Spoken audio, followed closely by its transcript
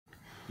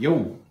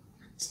Yo,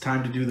 it's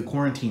time to do the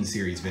quarantine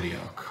series video.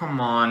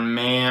 Come on,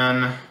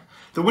 man.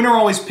 The winner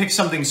always picks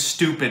something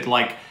stupid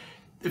like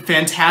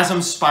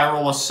Phantasm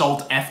Spiral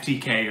Assault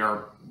FTK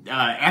or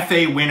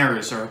FA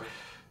Winners or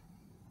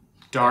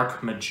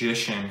Dark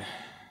Magician.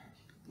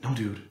 No,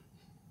 dude.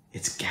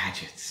 It's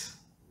gadgets.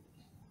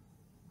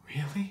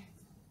 Really?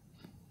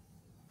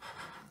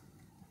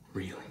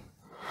 Really.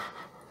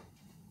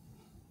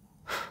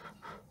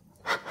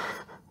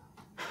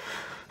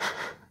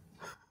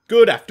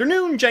 Good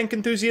afternoon, jank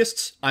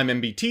enthusiasts. I'm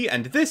MBT,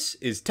 and this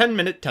is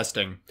 10-Minute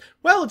Testing.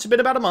 Well, it's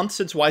been about a month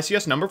since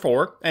YCS number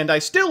 4, and I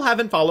still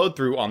haven't followed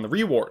through on the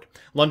reward.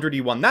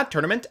 Lundrity won that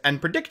tournament, and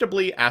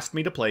predictably asked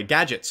me to play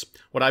Gadgets.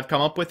 What I've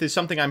come up with is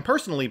something I'm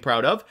personally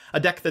proud of,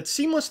 a deck that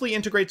seamlessly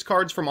integrates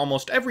cards from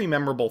almost every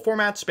memorable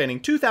format spanning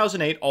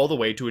 2008 all the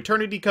way to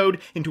Eternity Code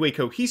into a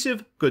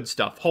cohesive, good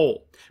stuff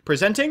whole.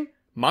 Presenting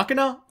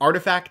MACHINA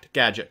Artifact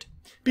Gadget.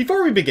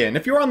 Before we begin,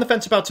 if you're on the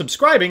fence about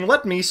subscribing,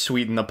 let me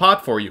sweeten the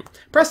pot for you.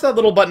 Press that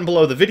little button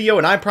below the video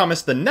and I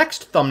promise the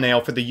next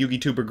thumbnail for the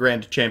YugiTuber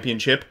Grand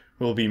Championship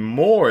will be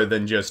more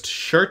than just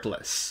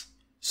shirtless.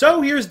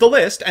 So here's the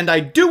list, and I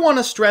do want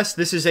to stress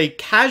this is a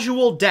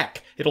casual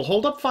deck. It'll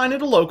hold up fine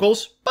at a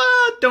locals, but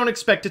don't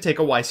expect to take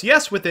a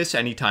YCS with this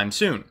anytime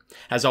soon.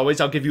 As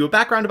always, I'll give you a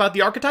background about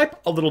the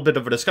archetype, a little bit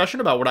of a discussion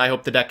about what I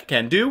hope the deck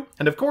can do,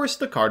 and of course,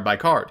 the card by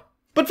card.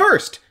 But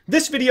first,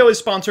 this video is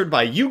sponsored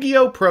by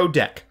Yu-Gi-Oh! Pro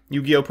Deck.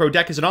 Yu-Gi-Oh! Pro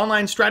Deck is an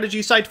online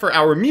strategy site for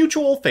our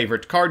mutual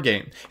favorite card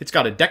game. It's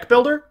got a deck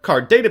builder,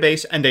 card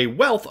database, and a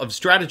wealth of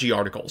strategy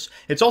articles.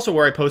 It's also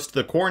where I post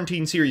the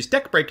Quarantine Series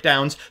deck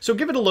breakdowns, so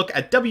give it a look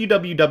at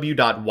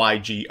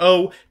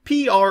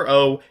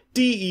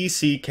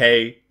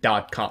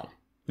www.ygoprodeck.com.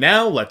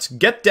 Now let's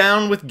get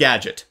down with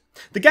Gadget.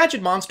 The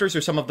Gadget monsters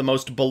are some of the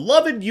most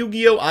beloved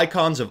Yu-Gi-Oh!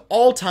 Icons of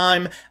all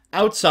time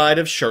outside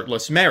of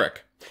shirtless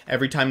Merrick.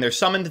 Every time they're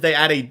summoned, they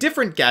add a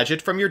different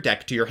gadget from your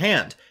deck to your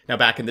hand. Now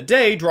back in the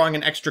day, drawing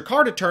an extra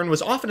card a turn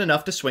was often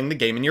enough to swing the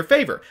game in your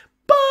favor,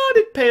 but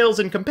it pales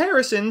in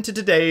comparison to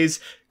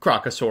today's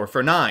Crocosaur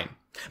for 9.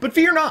 But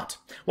fear not!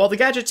 While the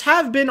gadgets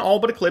have been all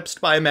but eclipsed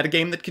by a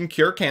metagame that can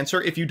cure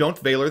cancer if you don't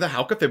Valor the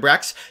Hauka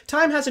Fibrax,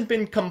 time hasn't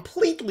been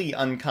completely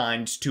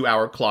unkind to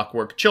our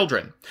clockwork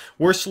children.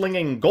 We're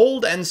slinging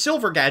Gold and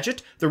Silver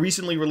Gadget, the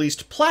recently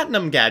released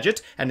Platinum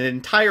Gadget, and an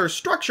entire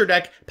structure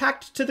deck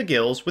packed to the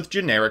gills with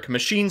generic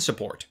machine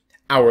support.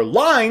 Our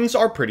lines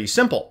are pretty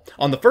simple.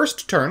 On the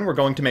first turn, we're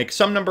going to make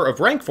some number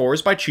of rank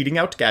 4s by cheating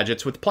out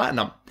gadgets with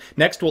Platinum.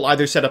 Next, we'll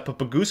either set up a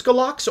Paguska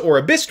Locks or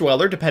Abyss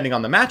Dweller, depending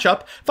on the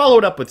matchup,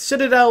 followed up with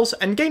Citadels,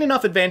 and gain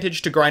enough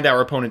advantage to grind our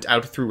opponent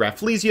out through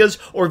Rafflesias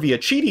or via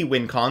cheaty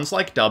win cons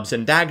like Dubs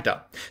and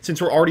Dagda. Since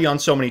we're already on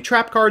so many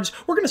trap cards,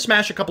 we're going to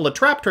smash a couple of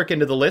Trap Trick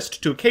into the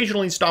list to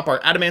occasionally stop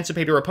our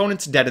Adamancipator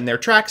opponents dead in their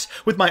tracks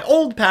with my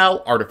old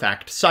pal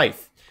Artifact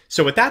Scythe.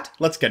 So with that,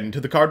 let's get into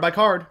the card by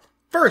card.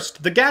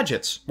 First, the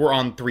gadgets. We're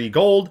on 3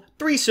 gold,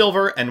 3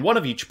 silver, and 1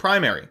 of each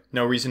primary.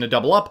 No reason to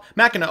double up.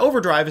 Machina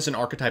Overdrive is an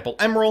archetypal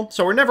emerald,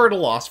 so we're never at a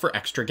loss for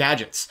extra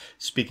gadgets.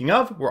 Speaking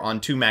of, we're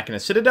on 2 Machina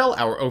Citadel,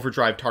 our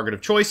overdrive target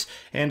of choice,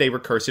 and a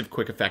recursive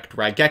quick effect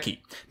Raigeki.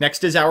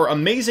 Next is our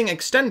amazing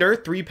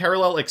extender, 3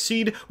 Parallel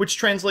Exceed, which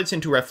translates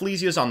into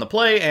Rafflesias on the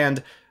play,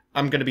 and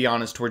I'm gonna be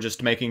honest, we're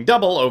just making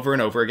double over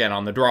and over again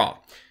on the draw.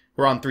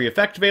 We're on 3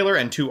 Effect Valor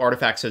and 2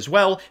 artifacts as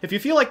well. If you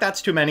feel like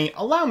that's too many,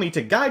 allow me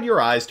to guide your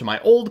eyes to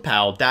my old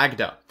pal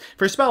Dagda.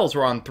 For spells,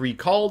 we're on 3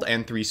 Called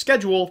and 3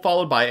 Schedule,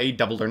 followed by a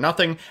Double or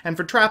Nothing, and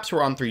for traps,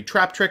 we're on 3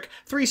 Trap Trick,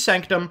 3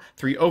 Sanctum,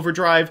 3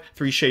 Overdrive,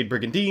 3 Shade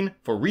Brigandine,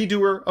 for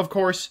Redoer, of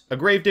course, a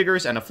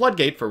Gravediggers, and a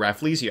Floodgate for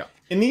Rafflesia.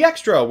 In the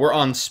extra, we're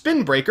on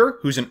Spin Breaker,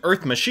 who's an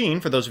Earth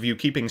Machine for those of you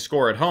keeping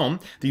score at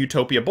home, the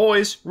Utopia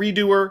Boys,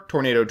 Redoer,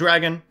 Tornado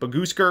Dragon,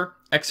 Bagusker,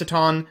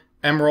 Exiton,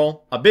 Emerald,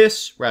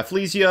 Abyss,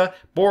 Rafflesia,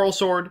 Boral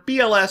Sword,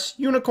 BLS,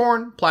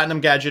 Unicorn, Platinum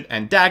Gadget,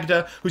 and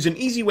Dagda, who's an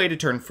easy way to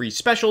turn free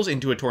specials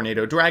into a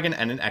Tornado Dragon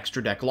and an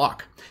extra deck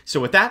lock. So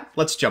with that,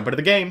 let's jump into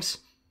the games.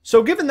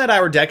 So given that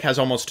our deck has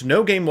almost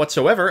no game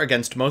whatsoever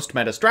against most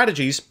meta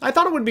strategies, I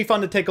thought it would be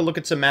fun to take a look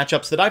at some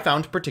matchups that I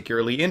found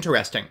particularly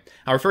interesting.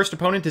 Our first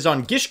opponent is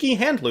on Gishki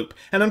Handloop,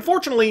 and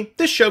unfortunately,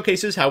 this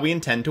showcases how we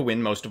intend to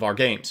win most of our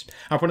games.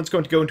 Our opponent's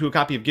going to go into a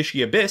copy of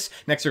Gishki Abyss,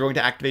 next they're going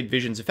to activate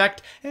Vision's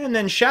effect, and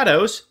then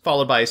Shadows,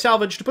 followed by a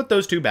Salvage to put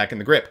those 2 back in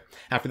the grip.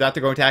 After that,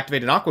 they're going to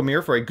activate an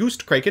Aquamirror for a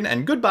Goost Kraken,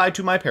 and goodbye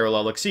to my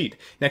Parallel Exceed.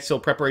 Next,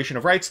 he'll Preparation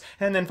of Rites,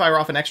 and then fire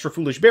off an extra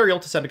Foolish Burial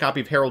to send a copy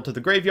of Herald to the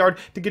graveyard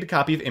to get a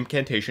copy of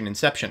Incantation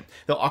Inception.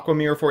 They'll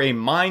Aquamirror for a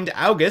Mind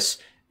Augus,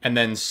 and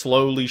then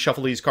slowly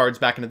shuffle these cards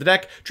back into the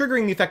deck,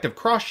 triggering the effect of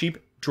Cross Sheep,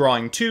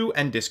 drawing 2,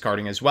 and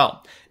discarding as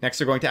well. Next,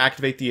 they're going to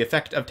activate the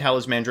effect of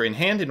Talismandra in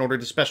hand in order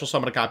to special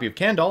summon a copy of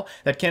Kandal.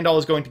 That Kandal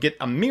is going to get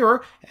a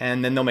mirror,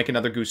 and then they'll make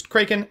another Goost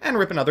Kraken and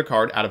rip another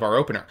card out of our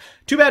opener.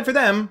 Too bad for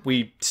them,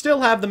 we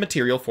still have the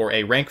material for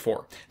a rank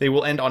 4. They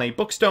will end on a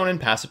Bookstone and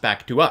pass it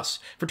back to us.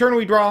 For turn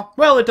we draw,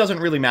 well, it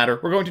doesn't really matter.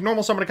 We're going to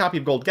normal summon a copy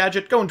of Gold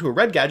Gadget, go into a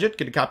Red Gadget,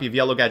 get a copy of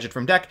Yellow Gadget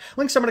from deck,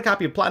 link summon a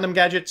copy of Platinum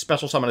Gadget,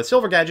 special summon a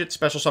Silver Gadget,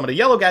 special summon a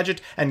Yellow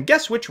Gadget, and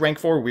guess which rank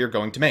 4 we're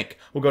going to make.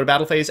 We'll go to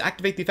battle phase,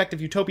 activate the effect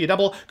of Utopia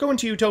double, go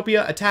into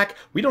Utopia, attack.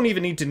 We don't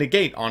even need to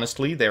negate,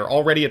 honestly. They're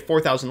already at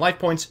 4,000 life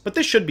points, but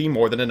this should be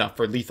more than enough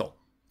for lethal.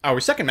 Our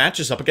second match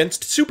is up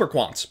against Super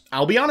Quants.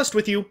 I'll be honest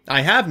with you,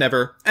 I have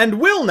never, and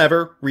will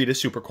never, read a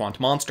Super Quant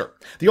monster.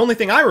 The only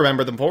thing I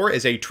remember them for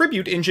is a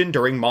tribute engine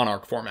during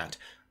Monarch format.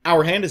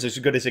 Our hand is as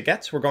good as it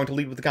gets. We're going to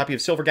lead with a copy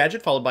of Silver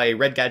Gadget, followed by a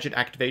Red Gadget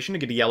activation to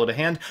get a yellow to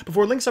hand,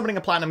 before link summoning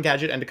a Platinum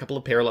Gadget and a couple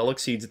of Parallel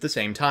Exceeds at the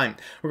same time.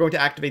 We're going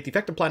to activate the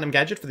effective Platinum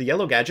Gadget for the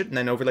Yellow Gadget, and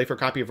then overlay for a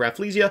copy of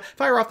Rafflesia,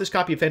 fire off this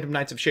copy of Phantom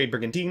Knights of Shade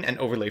Brigandine, and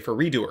overlay for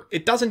Redoer.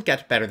 It doesn't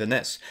get better than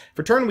this.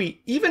 For turn,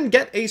 we even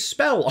get a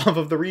spell off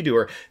of the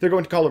Redoer. They're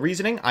going to call a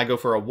Reasoning. I go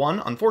for a 1.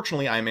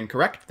 Unfortunately, I am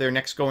incorrect. They're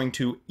next going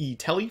to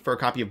E-Telly for a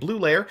copy of Blue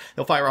Layer.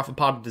 They'll fire off a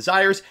Pot of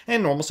Desires,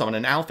 and normal summon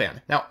an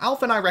Alphan. Now,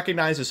 Alphan I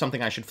recognize as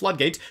something I should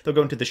floodgate. They'll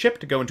go into the ship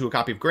to go into a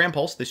copy of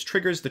Grampulse. This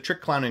triggers the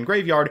Trick Clown in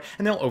Graveyard,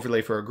 and they'll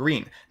overlay for a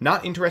green.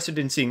 Not interested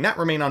in seeing that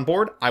remain on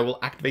board, I will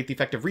activate the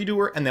effect of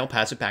Redoer, and they'll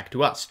pass it back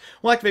to us.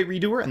 We'll activate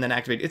Redoer, and then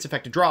activate its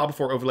effect to draw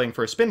before overlaying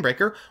for a Spin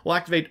Breaker. We'll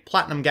activate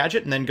Platinum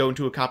Gadget, and then go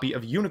into a copy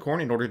of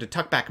Unicorn in order to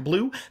tuck back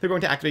Blue. They're going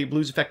to activate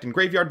Blue's effect in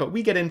Graveyard, but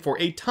we get in for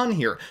a ton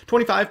here.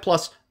 25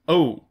 plus...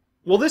 Oh.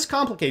 Well, this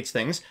complicates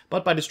things,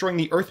 but by destroying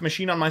the Earth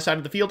Machine on my side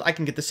of the field, I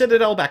can get the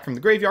Citadel back from the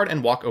graveyard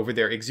and walk over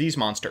their Xyz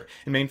monster.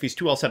 In main phase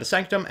 2, I'll set a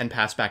Sanctum and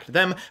pass back to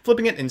them,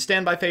 flipping it in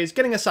standby phase,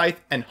 getting a Scythe,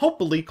 and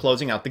hopefully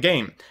closing out the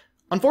game.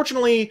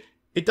 Unfortunately,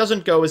 it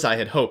doesn't go as I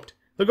had hoped.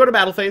 They'll go to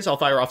battle phase, I'll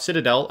fire off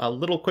Citadel, a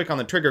little quick on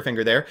the trigger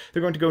finger there.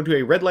 They're going to go into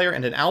a red layer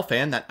and an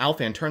Alphan. That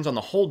Alphan turns on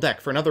the whole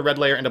deck for another red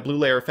layer and a blue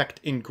layer effect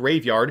in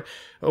Graveyard.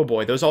 Oh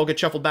boy, those all get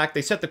shuffled back.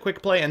 They set the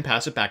quick play and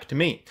pass it back to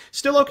me.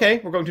 Still okay,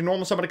 we're going to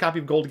normal summon a copy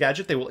of Gold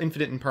Gadget. They will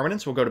infinite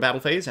impermanence. We'll go to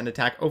battle phase and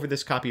attack over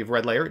this copy of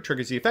red layer. It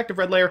triggers the effect of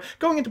red layer,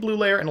 going into blue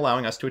layer and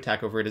allowing us to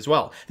attack over it as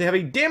well. They have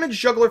a damage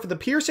juggler for the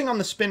piercing on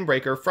the Spin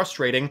Breaker,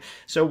 frustrating,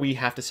 so we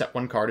have to set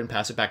one card and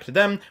pass it back to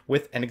them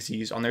with an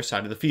Xyz on their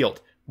side of the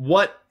field.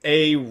 What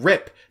a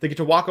rip! They get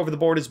to walk over the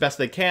board as best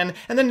they can,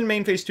 and then in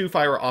main phase 2,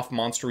 fire off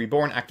Monster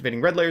Reborn, activating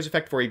Red Layer's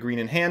effect for a green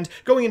in hand,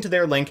 going into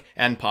their link,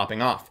 and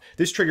popping off.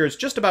 This triggers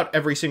just about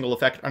every single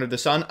effect under the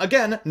sun,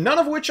 again, none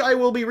of which I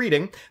will be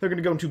reading. They're going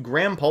to go into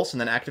Grampulse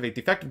and then activate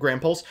the effect of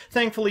Grampulse.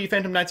 Thankfully,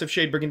 Phantom Knights of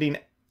Shade Brigandine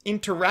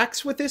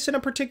interacts with this in a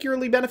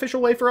particularly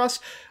beneficial way for us.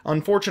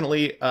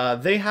 Unfortunately,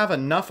 they have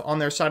enough on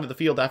their side of the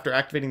field after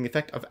activating the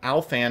effect of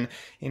Alphan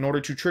in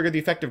order to trigger the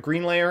effect of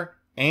Green Layer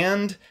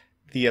and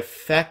the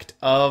effect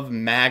of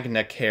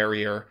Magna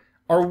Carrier.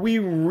 Are we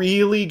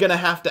really gonna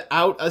have to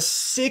out a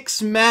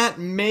 6-mat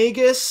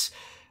Magus?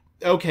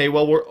 Okay,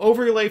 well, we're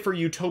overlay for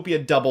Utopia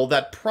double.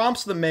 That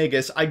prompts the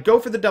Magus. I go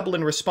for the double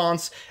in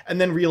response, and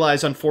then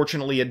realize,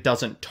 unfortunately, it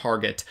doesn't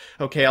target.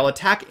 Okay, I'll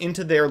attack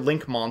into their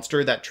Link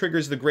monster. That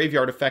triggers the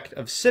Graveyard effect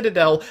of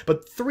Citadel,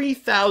 but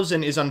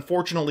 3,000 is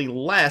unfortunately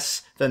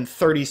less than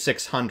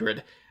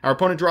 3,600. Our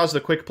opponent draws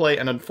the quick play,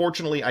 and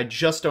unfortunately, I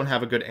just don't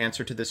have a good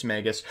answer to this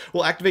Magus.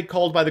 We'll activate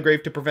Called by the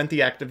Grave to prevent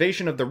the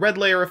activation of the red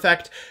layer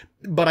effect,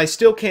 but I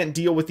still can't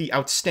deal with the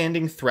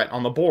outstanding threat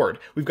on the board.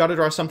 We've got to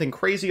draw something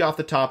crazy off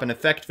the top, and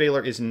Effect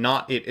Veiler is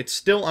not it. It's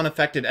still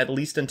unaffected, at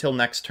least until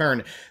next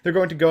turn. They're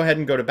going to go ahead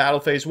and go to battle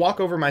phase, walk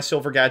over my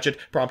Silver Gadget,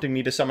 prompting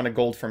me to summon a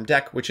gold from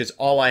deck, which is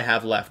all I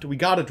have left. We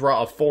gotta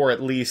draw a 4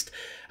 at least.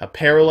 A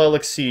Parallel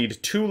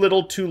Exceed. Too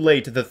little, too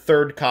late. The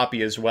third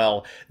copy as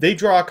well. They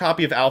draw a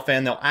copy of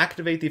Alphan. They'll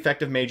activate the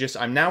effect of Magus.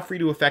 I'm now free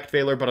to Effect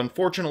Veiler, but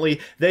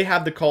unfortunately, they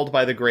have the Called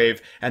by the Grave,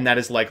 and that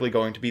is likely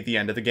going to be the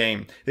end of the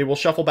game. They will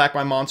shuffle back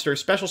my monster,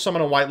 special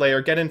summon a white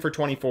layer, get in for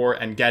 24,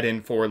 and get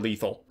in for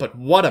lethal. But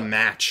what a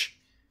match!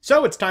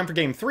 So it's time for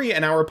game 3,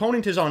 and our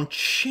opponent is on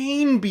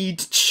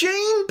Chainbeat.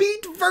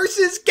 Chainbeat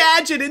versus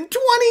Gadget in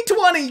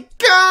 2020!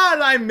 God,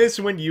 I miss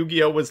when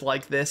Yu-Gi-Oh! Was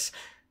like this.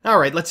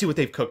 Alright, let's see what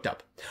they've cooked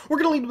up. We're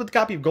going to lead with a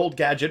copy of Gold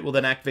Gadget. We'll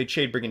then activate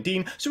Shade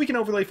Brigandine, so we can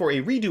overlay for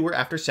a Redoer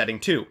after setting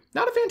 2.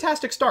 Not a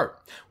fantastic start.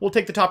 We'll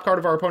take the top card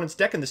of our opponent's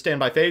deck in the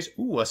standby phase.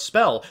 Ooh, a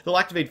spell. They'll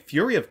activate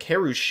Fury of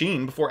Keru's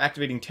Sheen before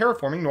activating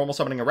Terraforming, normal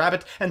summoning a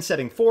rabbit, and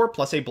setting 4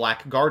 plus a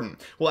Black Garden.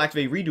 We'll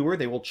activate Redoer.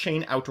 They will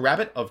chain out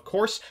Rabbit, of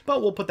course,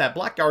 but we'll put that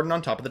Black Garden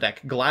on top of the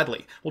deck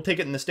gladly. We'll take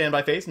it in the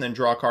standby phase and then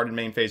draw a card in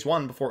main phase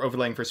 1 before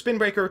overlaying for Spin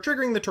Breaker,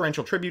 triggering the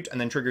Torrential Tribute, and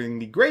then triggering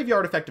the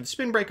Graveyard effect of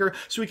Spin Breaker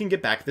so we can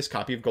get back this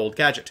copy of Gold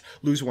Gadget.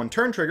 Lose 1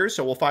 turn triggers,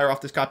 so we'll fire off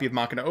this copy of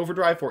Machina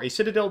Overdrive for a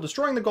Citadel,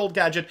 destroying the Gold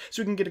Gadget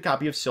so we can get a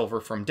copy of Silver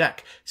from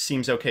deck.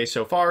 Seems okay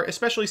so far,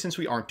 especially since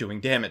we aren't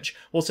doing damage.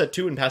 We'll set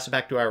 2 and pass it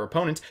back to our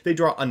opponent. They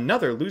draw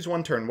another, lose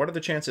 1 turn. What are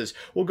the chances?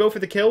 We'll go for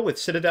the kill with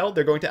Citadel.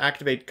 They're going to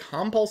activate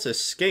Compulse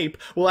Escape.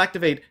 We'll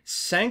activate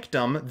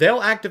Sanctum.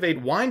 They'll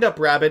activate Wind Up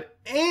Rabbit,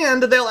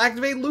 and they'll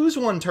activate lose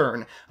 1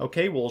 turn.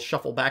 Okay, we'll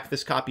shuffle back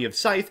this copy of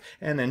Scythe,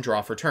 and then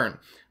draw for turn.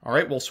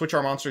 Alright, we'll switch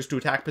our monsters to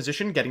attack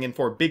position, getting in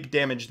for big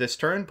damage this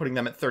turn, putting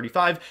them at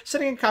 35,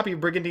 setting a copy of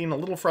Brigandine, a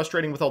little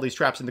frustrating with all these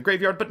traps in the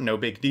graveyard, but no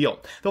big deal.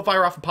 They'll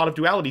fire off a Pot of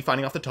Duality,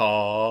 finding off the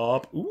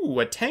top. Ooh,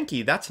 a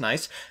Tanky, that's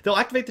nice. They'll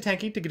activate the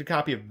Tanky to get a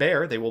copy of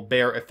Bear. They will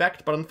Bear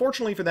effect, but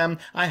unfortunately for them,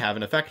 I have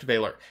an Effect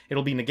Veiler.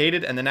 It'll be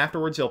negated, and then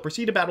afterwards they'll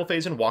proceed to battle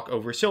phase and walk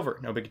over Silver.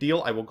 No big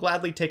deal, I will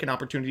gladly take an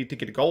opportunity to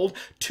get a gold.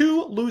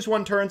 2, lose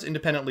 1 turns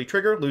independently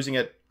trigger, losing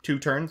it 2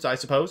 turns, I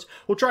suppose.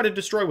 We'll try to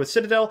destroy with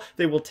Citadel.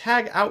 They will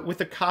tag out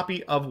with a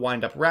copy of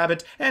Wind Up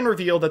Rabbit and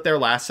reveal that their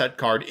last set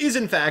card is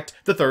in fact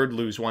the 3rd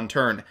lose 1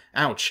 turn.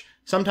 Ouch.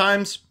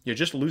 Sometimes you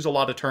just lose a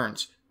lot of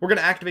turns. We're going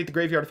to activate the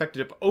Graveyard Effect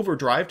of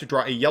Overdrive to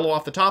draw a yellow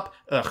off the top.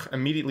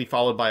 Immediately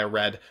followed by a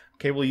red.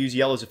 Okay, we'll use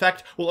yellow's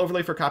effect. We'll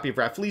overlay for a copy of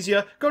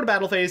Rafflesia, go to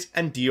battle phase,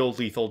 and deal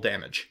lethal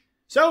damage.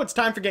 So it's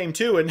time for game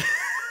 2, and...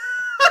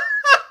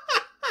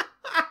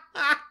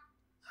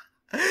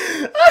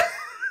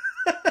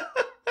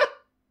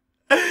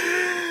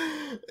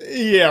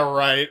 Yeah,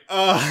 right.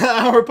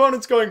 Our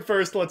opponent's going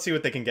first. Let's see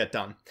what they can get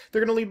done.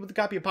 They're going to lead with a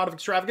copy of Pot of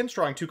Extravagance,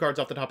 drawing 2 cards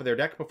off the top of their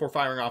deck before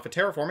firing off a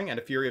Terraforming and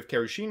a Fury of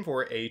Kerosene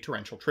for a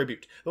Torrential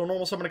Tribute. They'll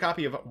normal summon a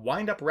copy of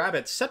Wind Up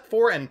Rabbit, set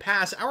 4 and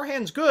pass. Our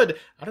hand's good.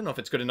 I don't know if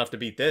it's good enough to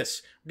beat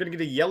this. We're going to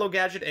get a yellow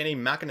Gadget and a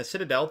Machina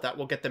Citadel. That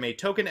will get them a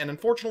token and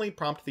unfortunately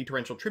prompt the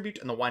Torrential Tribute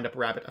and the Wind Up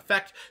Rabbit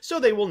effect, so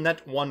they will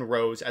net 1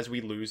 rose as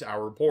we lose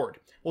our board.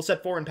 We'll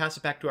set 4 and pass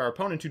it back to our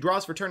opponent, who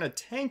draws for turn a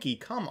tanky.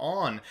 Come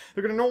on.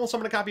 They're going to normal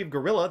summon a copy of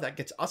Gorilla. That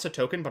gets us a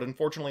token, but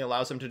unfortunately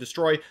allows them to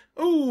destroy,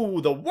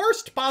 ooh, the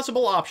worst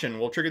possible option.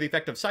 Will trigger the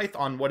effect of Scythe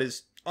on what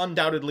is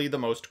undoubtedly the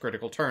most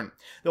critical turn.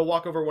 They'll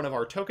walk over one of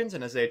our tokens,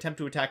 and as they attempt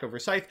to attack over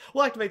Scythe,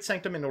 we'll activate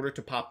Sanctum in order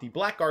to pop the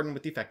Black Garden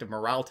with the effect of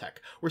Morale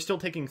Tech. We're still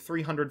taking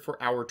 300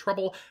 for our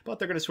trouble, but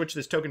they're going to switch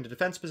this token to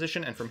defense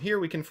position, and from here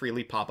we can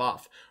freely pop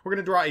off. We're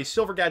going to draw a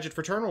Silver Gadget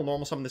for turn. We'll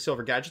normal summon the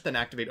Silver Gadget, then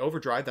activate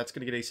Overdrive. That's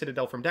going to get a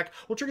Citadel from deck.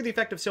 We'll trigger the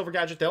effect of Silver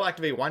Gadget. They'll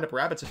activate Wind Up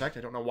Rabbit's effect.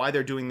 I don't know why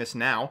they're doing this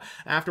now.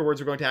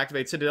 Afterwards, we're going to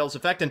activate Citadel's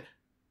effect, and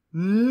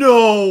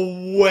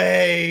no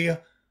way!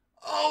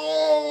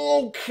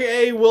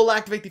 Okay, we'll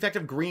activate the effect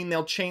of green.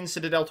 They'll chain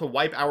Citadel to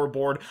wipe our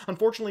board.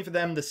 Unfortunately for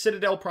them, the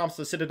Citadel prompts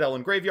the Citadel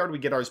in Graveyard. We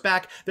get ours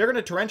back. They're going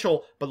to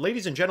Torrential, but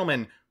ladies and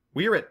gentlemen,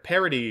 we're at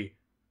parity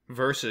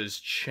versus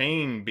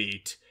Chain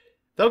Beat.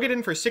 They'll get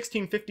in for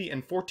 1650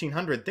 and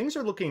 1400. Things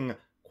are looking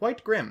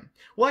quite grim.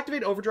 We'll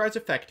activate Overdrive's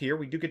effect here.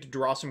 We do get to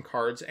draw some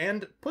cards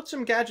and put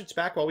some gadgets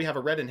back while we have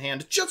a red in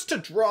hand, just to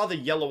draw the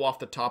yellow off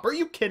the top. Are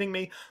you kidding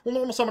me? We'll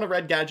normal summon a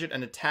red gadget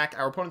and attack.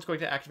 Our opponent's going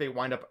to activate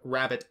Wind Up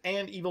Rabbit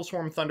and Evil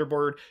Swarm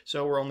Thunderbird,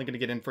 so we're only going to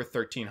get in for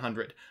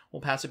 1300.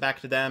 We'll pass it back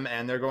to them,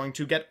 and they're going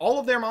to get all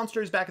of their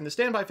monsters back in the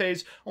standby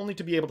phase, only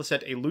to be able to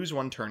set a lose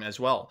 1 turn as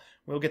well.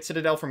 We'll get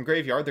Citadel from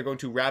Graveyard. They're going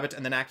to Rabbit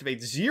and then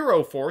activate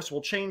Zero Force.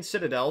 We'll chain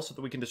Citadel so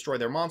that we can destroy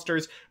their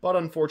monsters, but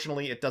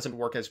unfortunately it doesn't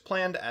work as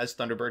planned, as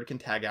Thunderbird can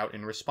tag out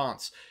in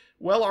response.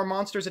 Well, our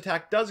monster's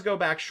attack does go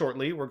back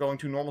shortly. We're going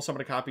to normal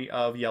summon a copy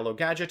of Yellow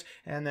Gadget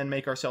and then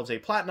make ourselves a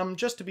Platinum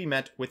just to be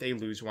met with a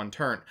lose 1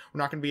 turn. We're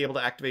not going to be able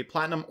to activate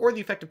Platinum or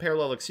the effect of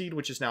Parallel Exceed,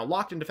 which is now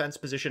locked in defense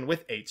position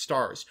with 8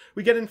 stars.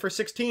 We get in for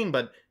 16,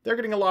 but they're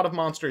getting a lot of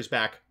monsters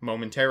back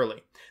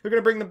momentarily. They're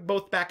going to bring them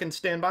both back in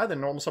standby, then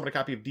normal summon a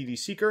copy of DD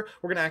Seeker.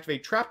 We're going to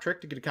activate Trap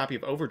Trick to get a copy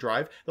of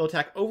Overdrive. They'll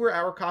attack over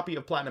our copy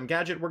of Platinum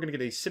Gadget. We're going to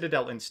get a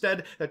Citadel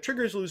instead. That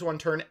triggers lose 1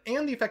 turn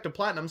and the effect of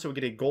Platinum, so we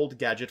get a Gold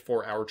Gadget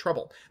for our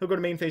trouble. They'll go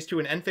to main phase 2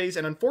 and end phase,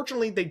 and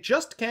unfortunately they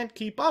just can't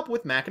keep up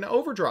with Machina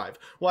Overdrive.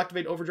 We'll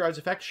activate Overdrive's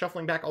effect,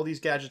 shuffling back all these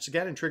gadgets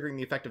again and triggering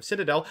the effect of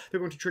Citadel. They're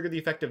going to trigger the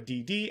effect of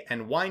DD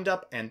and Wind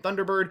Up and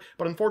Thunderbird,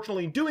 but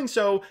unfortunately doing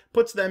so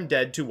puts them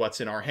dead to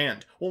what's in our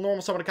hand. We'll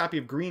normal summon a copy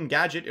of Green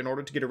Gadget in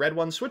order to get a red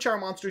one, switch our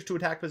monsters to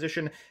attack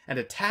position, and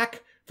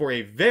attack for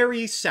a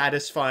very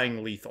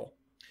satisfying lethal.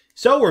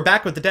 So we're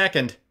back with the deck,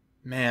 and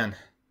man,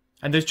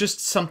 and there's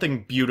just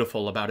something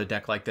beautiful about a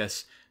deck like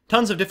this.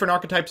 Tons of different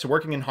archetypes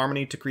working in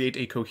harmony to create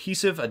a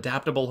cohesive,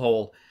 adaptable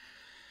whole.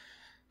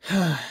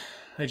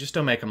 They just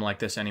don't make them like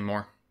this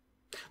anymore.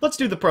 Let's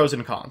do the pros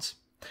and cons.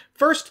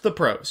 First, the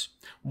pros.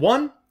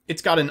 1,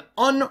 it's got an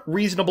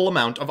unreasonable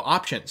amount of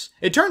options.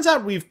 It turns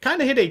out we've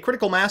kind of hit a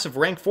critical mass of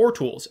rank 4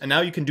 tools, and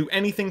now you can do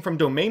anything from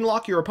domain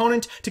lock your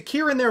opponent to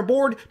Kieran their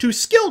board to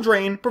skill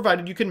drain,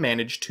 provided you can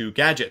manage 2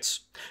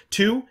 gadgets.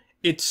 2,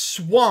 it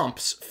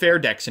swamps fair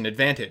decks in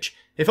advantage.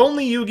 If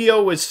only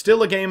Yu-Gi-Oh! Was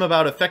still a game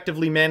about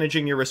effectively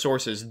managing your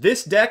resources,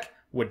 this deck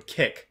would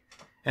kick.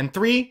 And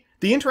 3,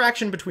 the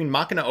interaction between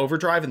Machina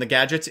Overdrive and the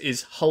gadgets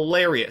is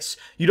hilarious.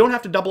 You don't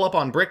have to double up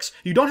on bricks,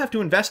 you don't have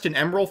to invest in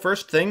Emerald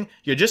first thing,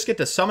 you just get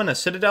to summon a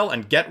Citadel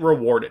and get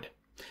rewarded.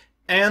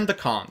 And the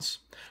cons.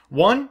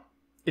 1,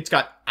 it's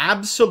got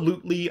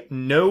absolutely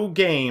no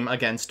game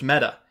against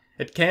meta.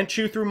 It can't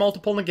chew through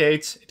multiple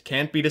negates, it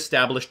can't beat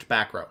established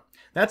back row.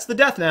 That's the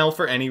death knell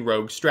for any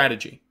rogue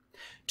strategy.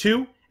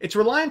 2, its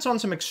reliance on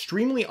some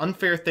extremely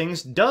unfair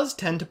things does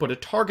tend to put a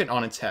target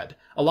on its head.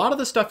 A lot of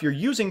the stuff you're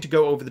using to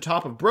go over the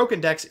top of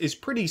broken decks is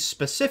pretty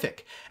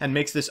specific, and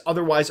makes this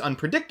otherwise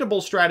unpredictable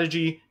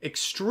strategy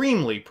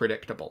extremely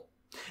predictable.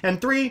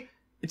 And 3,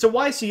 it's a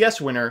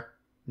YCS winner,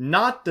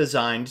 not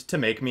designed to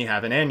make me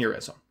have an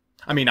aneurysm.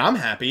 I mean, I'm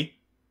happy,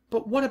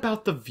 but what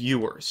about the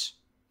viewers?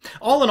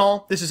 All in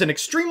all, this is an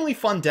extremely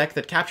fun deck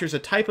that captures a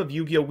type of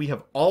Yu-Gi-Oh! We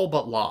have all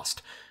but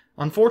lost.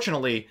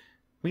 Unfortunately,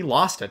 we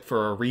lost it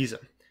for a reason.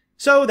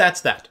 So that's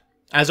that.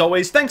 As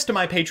always, thanks to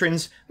my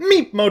patrons,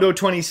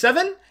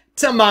 Meepmoto27,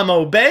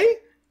 Tamamo Bay,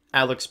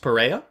 Alex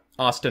Perea,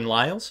 Austin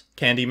Lyles,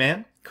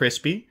 Candyman,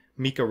 Crispy,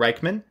 Mika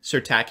Reichman, Sir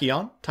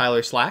Tachyon,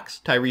 Tyler Slacks,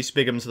 Tyrese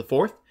Biggums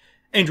IV,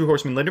 Andrew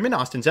Horseman Linderman,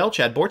 Austin Zell,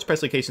 Chad Bortz,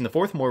 Presley Cason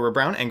IV, Moira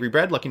Brown, Angry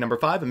Bread, Lucky Number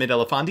 5, Amid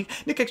Elefandi,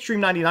 Nick Extreme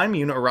 99,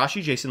 Miyuna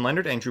Arashi, Jason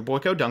Leonard, Andrew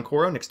Boyko,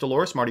 Dunkoro, Nix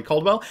Dolores, Marty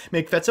Caldwell,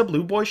 Meg Fetza,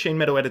 Blue Boy, Shane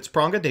Meadow Edits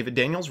Pronga, David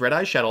Daniels, Red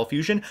Eyes, Shadow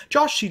Fusion,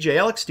 Josh CJ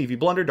Alex, Stevie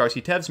Blunder,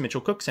 Darcy Tevs, Mitchell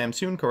Cook, Sam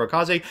Soon,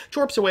 Kurakaze,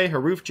 Chorps Away,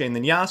 Haroof, Jane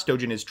Linyas,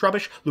 Dojin is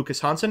Trubbish, Lucas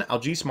Hansen,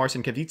 Algis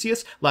Marcin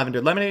Kavicius, Lavender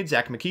Lemonade,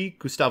 Zach McKee,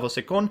 Gustavo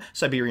Secon,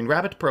 Siberian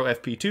Rabbit, Pro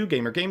FP2,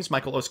 Gamer Games,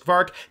 Michael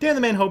Oskvark, Dan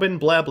the Man Hoban,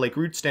 Blab, Blake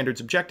Root, Standards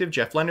Objective,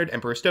 Jeff Leonard,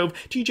 Emperor Stove,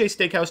 TJ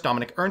Steakhouse,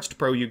 Dominic Ernst,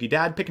 Pro Yugi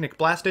Dad, Picnic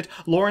Blasted,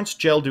 Lawrence,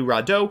 Gel Du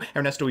Rado,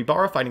 Ernesto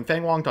Ibarra, Fighting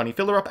Fang Wong, Donnie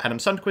Fillerup, Adam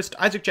Sundquist,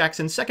 Isaac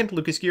Jackson, Second,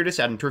 Lucas Geartis,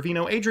 Adam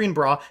Trevino, Adrian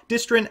Bra,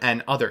 Distrin,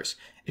 and others.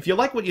 If you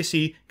like what you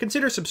see,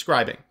 consider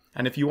subscribing.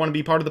 And if you want to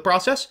be part of the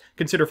process,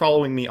 consider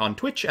following me on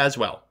Twitch as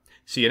well.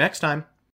 See you next time.